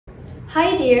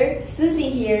Hi there, Susie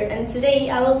here, and today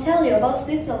I will tell you about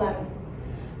Switzerland.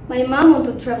 My mom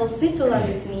wanted to travel Switzerland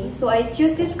with me, so I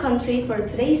chose this country for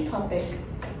today's topic.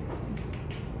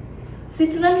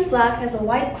 Switzerland flag has a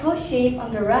white cross shape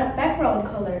on the red background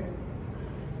color.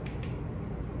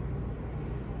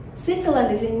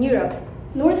 Switzerland is in Europe.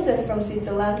 Northwest from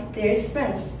Switzerland, there is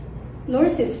France.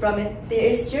 Northeast from it, there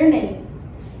is Germany.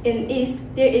 In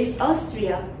east, there is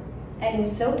Austria. And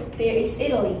in south, there is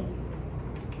Italy.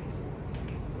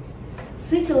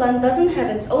 Switzerland doesn't have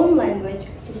its own language,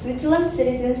 so Switzerland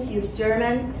citizens use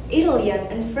German, Italian,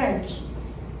 and French.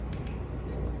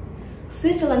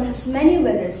 Switzerland has many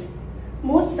weathers.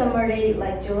 Most summer days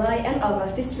like July and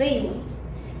August is rainy,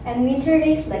 and winter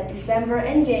days like December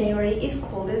and January is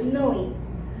cold and snowy.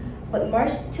 But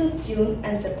March to June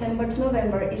and September to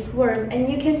November is warm and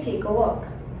you can take a walk.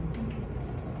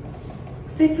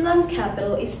 Switzerland's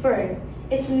capital is Bern.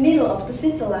 It's the middle of the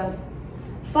Switzerland.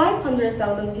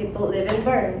 500,000 people live in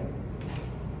Bern.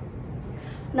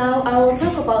 Now I will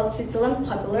talk about Switzerland's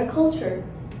popular culture.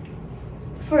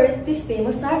 First, this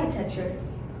famous architecture.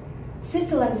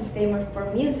 Switzerland is famous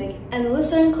for music, and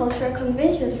Lucerne Cultural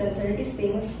Convention Center is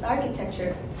famous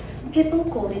architecture. People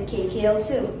call it KKL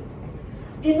too.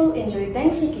 People enjoy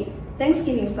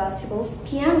Thanksgiving festivals,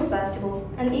 piano festivals,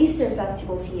 and Easter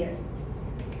festivals here.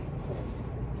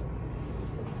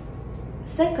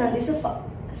 Second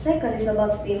is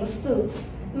about famous food.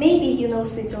 Maybe you know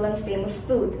Switzerland's famous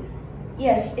food.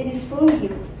 Yes, it is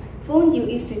fondue. Fondue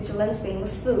is Switzerland's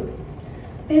famous food.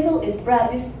 People eat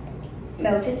bread with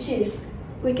melted cheese.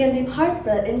 We can dip hard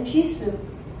bread in cheese soup.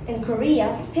 In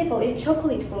Korea, people eat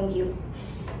chocolate fondue.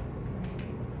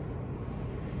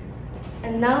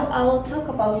 And now I will talk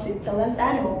about Switzerland's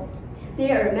animal.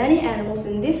 There are many animals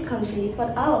in this country,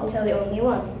 but I will tell you only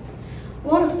one.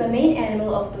 One of the main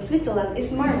animals of the Switzerland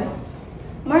is marmot.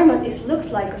 Marmot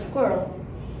looks like a squirrel.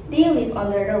 They live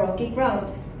under the rocky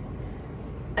ground.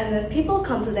 And when people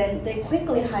come to them, they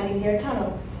quickly hide in their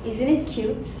tunnel. Isn't it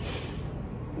cute?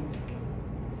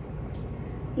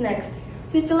 Next,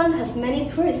 Switzerland has many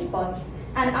tourist spots,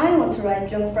 and I want to ride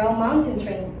Jungfrau mountain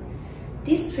train.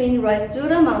 This train rides through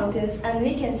the mountains and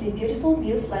we can see beautiful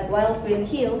views like wild green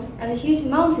hills and huge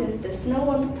mountains with snow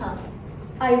on the top.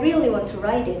 I really want to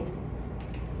ride it.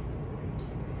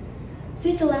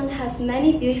 Switzerland has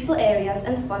many beautiful areas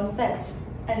and fun facts.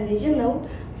 And did you know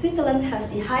Switzerland has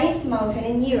the highest mountain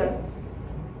in Europe?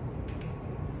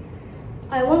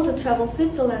 I want to travel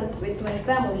Switzerland with my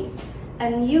family,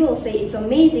 and you will say it's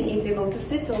amazing if you go to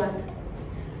Switzerland.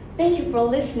 Thank you for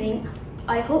listening.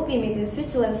 I hope we meet in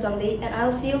Switzerland someday, and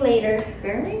I'll see you later.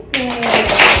 Very good.